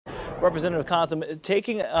Representative Cotham,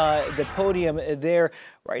 taking the podium there.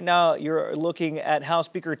 Right now, you're looking at House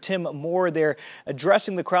Speaker Tim Moore there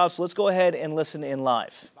addressing the crowd. So let's go ahead and listen in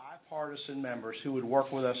live. Bipartisan members who would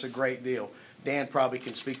work with us a great deal. Dan probably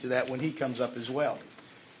can speak to that when he comes up as well.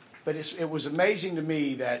 But it was amazing to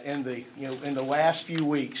me that in the last few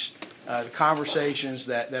weeks, the conversations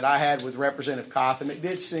that I had with Representative Cotham, it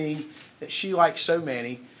did seem that she, like so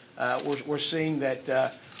many, were seeing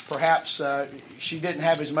that perhaps she didn't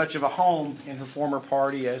have as much of a home in her former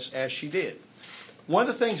party as she did. One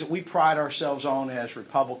of the things that we pride ourselves on as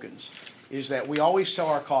Republicans is that we always tell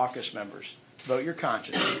our caucus members, vote your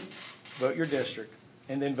conscience, vote your district,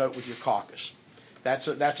 and then vote with your caucus. That's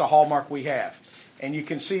a hallmark we have. And you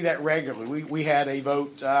can see that regularly. We had a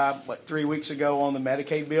vote, 3 weeks ago on the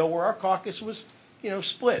Medicaid bill where our caucus was,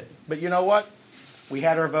 split. But you know what? We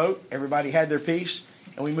had our vote. Everybody had their piece,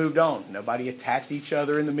 and we moved on. Nobody attacked each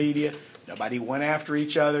other in the media. Nobody went after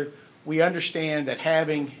each other. We understand that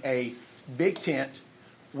having a big tent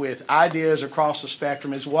with ideas across the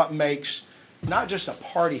spectrum is what makes not just a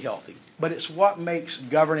party healthy, but it's what makes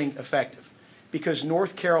governing effective. Because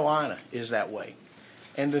North Carolina is that way.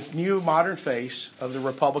 And the new modern face of the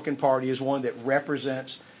Republican Party is one that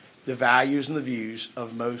represents the values and the views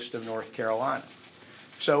of most of North Carolina.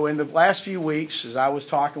 So in the last few weeks, as I was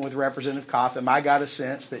talking with Representative Cotham, I got a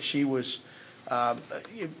sense that she was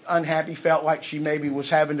unhappy, felt like she maybe was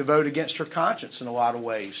having to vote against her conscience in a lot of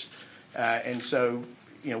ways. And so,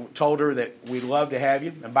 told her that we'd love to have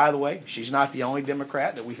you. And by the way, she's not the only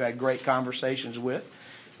Democrat that we've had great conversations with.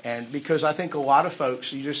 And because I think a lot of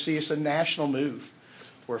folks, you just see it's a national move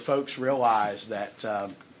where folks realize that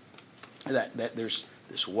that there's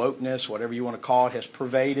this wokeness, whatever you want to call it, has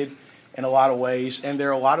pervaded in a lot of ways. And there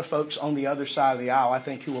are a lot of folks on the other side of the aisle, I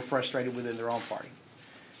think, who are frustrated within their own party.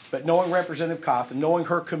 But knowing Representative Cotham, knowing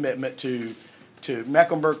her commitment to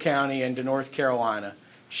Mecklenburg County and to North Carolina,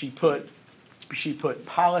 she put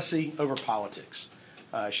policy over politics.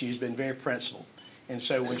 She's been very principled. And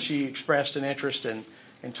so when she expressed an interest in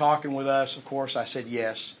talking with us, of course, I said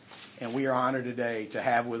yes. And we are honored today to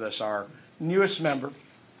have with us our newest member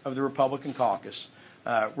of the Republican caucus,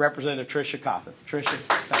 Representative Tricia Cotham. Tricia,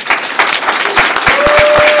 thank you.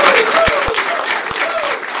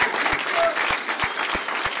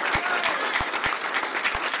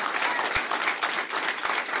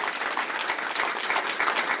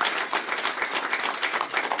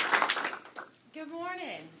 Good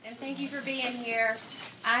morning, and thank you for being here.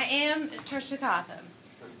 I am Tricia Cotham.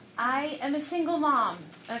 I am a single mom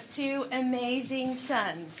of two amazing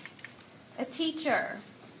sons, a teacher,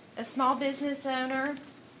 a small business owner,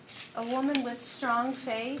 a woman with strong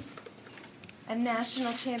faith, a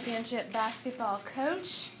national championship basketball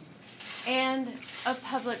coach, and a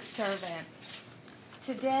public servant.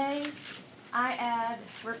 Today, I add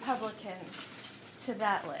Republican to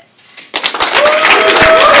that list.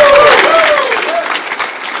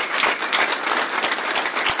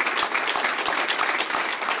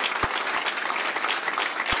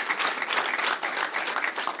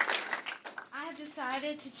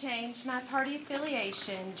 Decided to change my party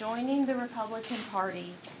affiliation, joining the Republican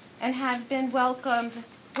Party, and have been welcomed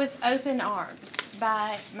with open arms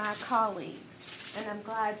by my colleagues, and I'm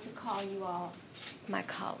glad to call you all my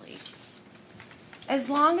colleagues. As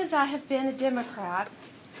long as I have been a Democrat,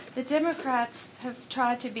 the Democrats have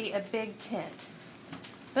tried to be a big tent.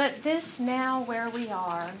 But this now where we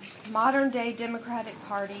are, modern-day Democratic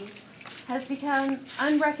Party, has become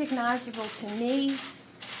unrecognizable to me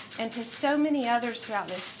and to so many others throughout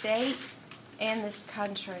this state and this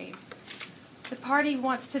country. The party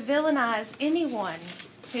wants to villainize anyone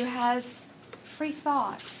who has free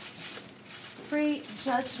thought, free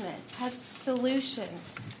judgment, has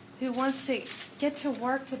solutions, who wants to get to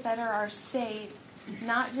work to better our state,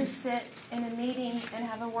 not just sit in a meeting and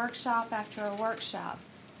have a workshop after a workshop,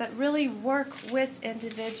 but really work with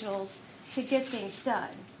individuals to get things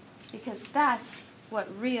done, because that's what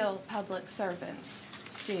real public servants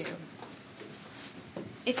do.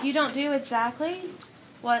 If you don't do exactly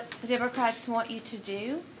what the Democrats want you to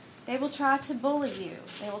do, they will try to bully you.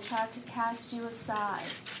 They will try to cast you aside.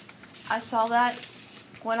 I saw that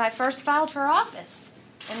when I first filed for office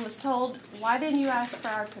and was told, why didn't you ask for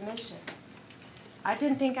our permission? I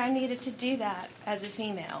didn't think I needed to do that as a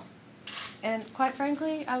female. And quite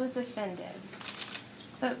frankly, I was offended.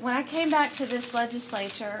 But when I came back to this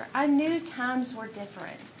legislature, I knew times were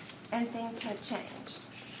different and things had changed.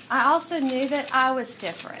 I also knew that I was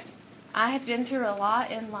different. I had been through a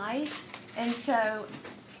lot in life, and so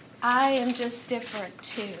I am just different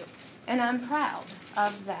too. And I'm proud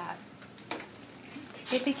of that.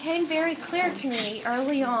 It became very clear to me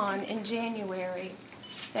early on in January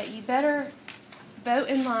that you better vote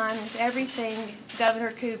in line with everything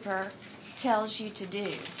Governor Cooper tells you to do,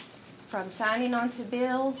 from signing onto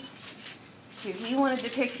bills to he wanted to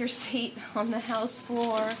pick your seat on the House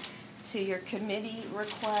floor to your committee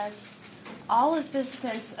requests, all of this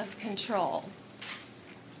sense of control.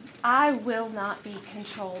 I will not be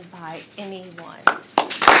controlled by anyone.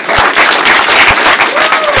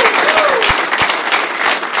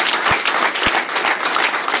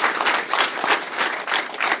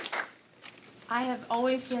 I have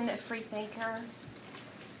always been a free thinker,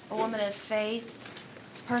 a woman of faith,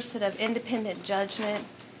 a person of independent judgment,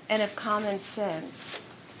 and of common sense.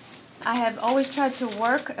 I have always tried to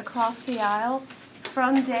work across the aisle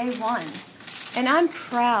from day one, and I'm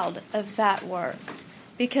proud of that work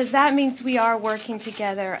because that means we are working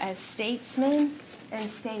together as statesmen and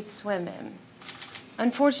stateswomen.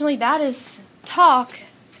 Unfortunately, that is talk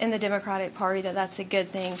in the Democratic Party that that's a good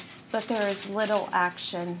thing, but there is little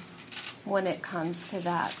action when it comes to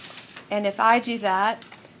that. And if I do that,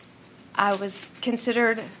 I was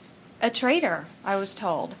considered a traitor, I was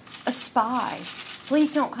told, a spy.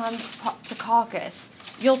 Please don't come to caucus.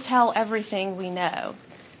 You'll tell everything we know.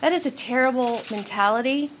 That is a terrible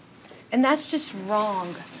mentality, and that's just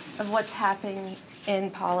wrong of what's happening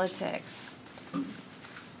in politics.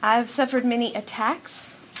 I've suffered many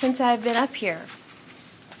attacks since I've been up here,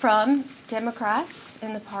 from Democrats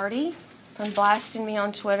in the party, from blasting me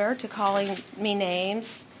on Twitter to calling me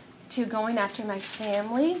names, to going after my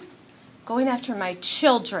family, going after my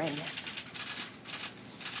children.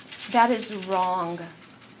 That is wrong.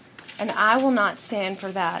 And I will not stand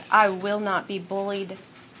for that. I will not be bullied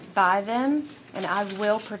by them, and I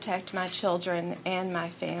will protect my children and my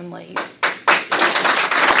family.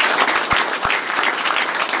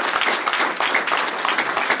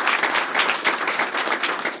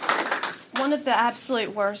 One of the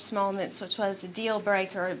absolute worst moments, which was a deal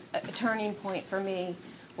breaker, a turning point for me,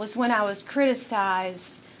 was when I was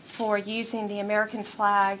criticized for using the American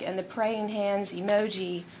flag and the praying hands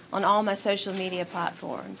emoji on all my social media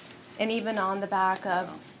platforms, and even on the back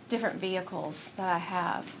of different vehicles that I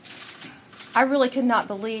have. I really could not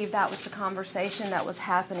believe that was the conversation that was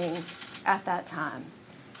happening at that time,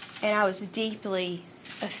 and I was deeply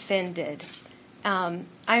offended. I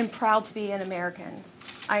am proud to be an American.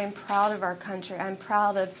 I am proud of our country. I'm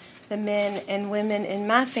proud of the men and women in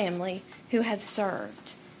my family who have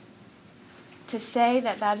served. To say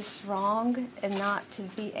that that is wrong and not to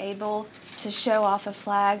be able to show off a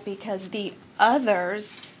flag because the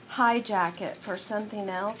others hijack it for something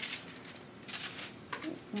else.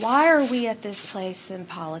 Why are we at this place in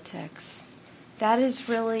politics? That is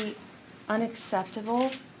really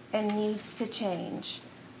unacceptable and needs to change.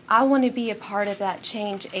 I want to be a part of that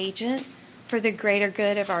change agent for the greater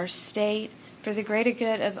good of our state, for the greater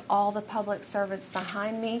good of all the public servants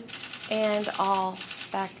behind me and all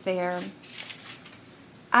back there.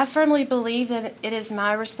 I firmly believe that it is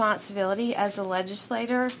my responsibility as a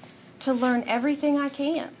legislator to learn everything I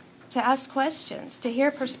can, to ask questions, to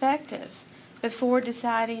hear perspectives before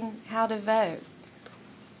deciding how to vote.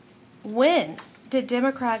 When did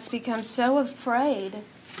Democrats become so afraid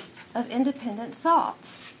of independent thought?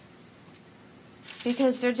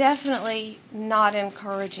 Because they're definitely not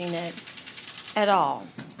encouraging it at all.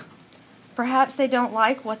 Perhaps they don't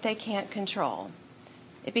like what they can't control.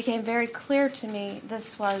 It became very clear to me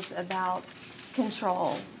this was about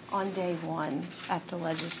control on day one at the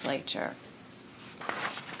legislature.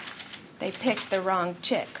 They picked the wrong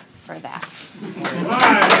chick for that.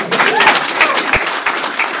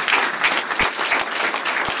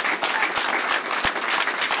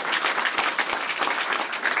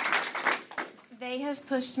 They have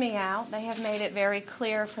pushed me out. They have made it very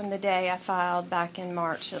clear from the day I filed back in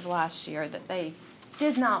March of last year that they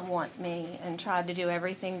did not want me and tried to do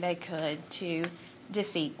everything they could to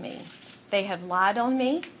defeat me. They have lied on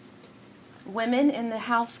me. Women in the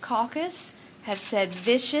House caucus have said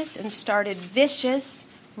vicious and started vicious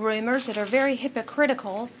rumors that are very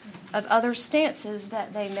hypocritical of other stances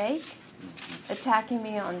that they make, attacking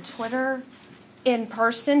me on Twitter, in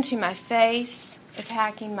person to my face,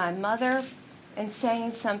 attacking my mother, and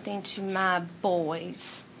saying something to my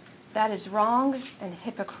boys. That is wrong and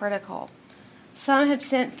hypocritical. Some have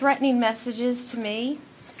sent threatening messages to me.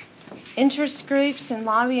 Interest groups and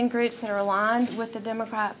lobbying groups that are aligned with the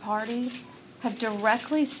Democrat Party have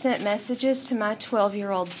directly sent messages to my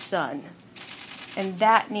 12-year-old son. And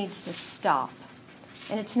that needs to stop.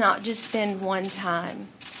 And it's not just been one time.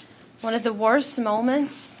 One of the worst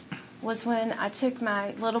moments was when I took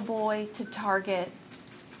my little boy to Target.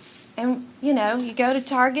 And, you know, you go to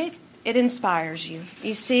Target, it inspires you.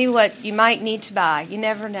 You see what you might need to buy. You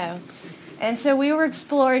never know. And so we were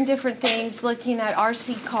exploring different things, looking at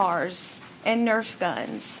RC cars and Nerf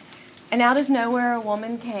guns. And out of nowhere, a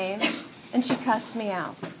woman came and she cussed me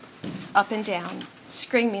out, up and down,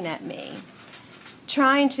 screaming at me,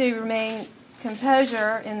 trying to remain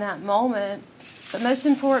composure in that moment, but most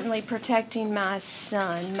importantly, protecting my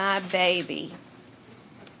son, my baby.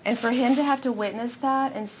 And for him to have to witness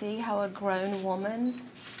that and see how a grown woman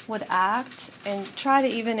would act and try to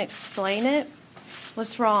even explain it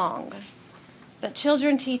was wrong. But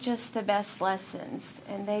children teach us the best lessons,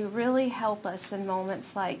 and they really help us in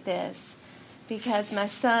moments like this, because my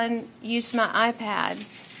son used my iPad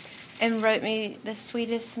and wrote me the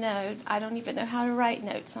sweetest note. I don't even know how to write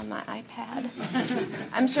notes on my iPad.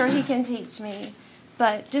 I'm sure he can teach me.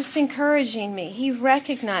 But just encouraging me. He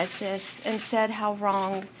recognized this and said how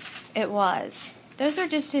wrong it was. Those are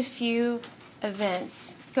just a few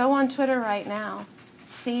events. Go on Twitter right now.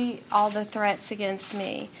 See all the threats against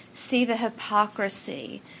me. See the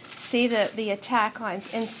hypocrisy. See the attack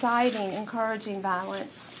lines inciting, encouraging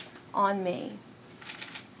violence on me.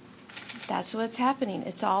 That's what's happening.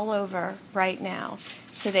 It's all over right now.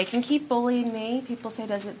 So they can keep bullying me. People say,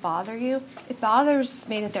 does it bother you? It bothers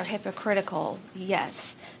me that they're hypocritical,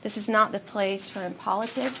 yes. This is not the place for in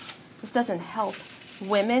politics. This doesn't help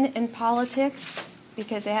women in politics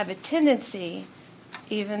because they have a tendency,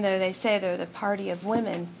 even though they say they're the party of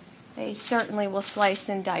women, they certainly will slice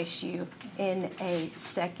and dice you in a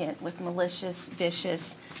second with malicious,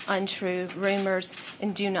 vicious, untrue rumors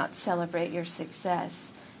and do not celebrate your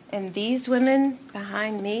success. And these women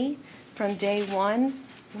behind me, from day one,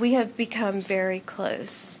 we have become very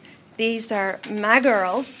close. These are my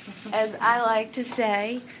girls, as I like to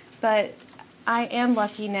say, but I am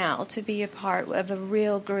lucky now to be a part of a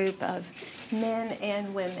real group of men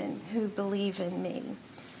and women who believe in me.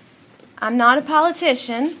 I'm not a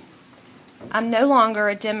politician. I'm no longer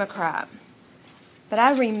a Democrat, but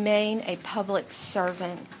I remain a public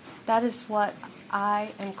servant. That is what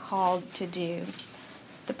I am called to do.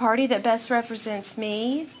 The party that best represents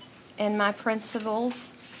me and my principles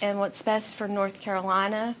and what's best for North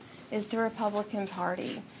Carolina is the Republican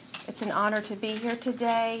Party. It's an honor to be here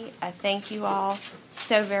today. I thank you all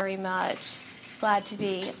so very much. Glad to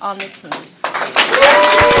be on the team.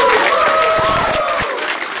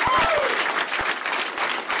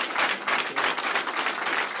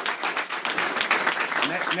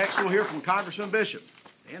 Next, we'll hear from Congressman Bishop.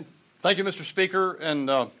 Dan. Thank you, Mr. Speaker, and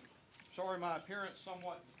sorry my appearance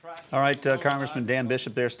somewhat detracts. All right, Congressman Dan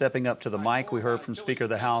Bishop there stepping up to the mic. We heard from Speaker of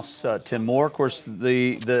the House Tim Moore. Of course,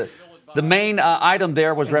 the main item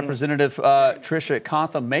there was Representative Tricia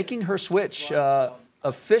Cotham making her switch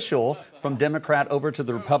official from Democrat over to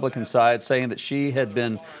the Republican side, saying that she had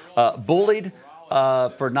been bullied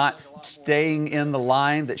for not staying in the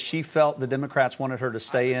line that she felt the Democrats wanted her to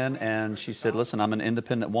stay in. And she said, listen, I'm an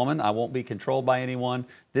independent woman. I won't be controlled by anyone.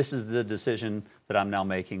 This is the decision that I'm now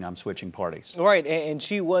making. I'm switching parties. Right, and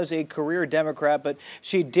she was a career Democrat, but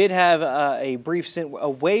she did have a brief stint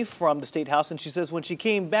away from the State House, and she says when she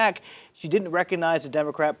came back, she didn't recognize the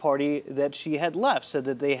Democrat Party that she had left, said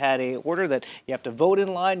that they had a order that you have to vote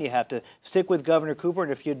in line, you have to stick with Governor Cooper,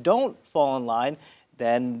 and if you don't fall in line,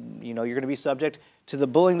 then you're going to be subject to the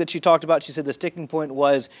bullying that she talked about. She said the sticking point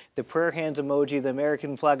was the prayer hands emoji, the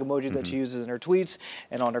American flag emoji that she uses in her tweets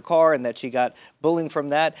and on her car, and that she got bullying from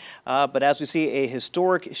that. But as we see, a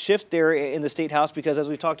historic shift there in the State House, because as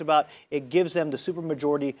we talked about, it gives them the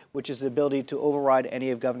supermajority, which is the ability to override any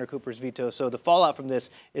of Governor Cooper's vetoes. So the fallout from this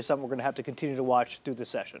is something we're going to have to continue to watch through this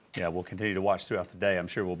session. Yeah, we'll continue to watch throughout the day. I'm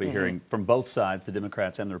sure we'll be hearing from both sides, the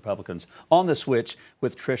Democrats and the Republicans, on the switch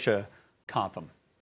with Tricia Cotham.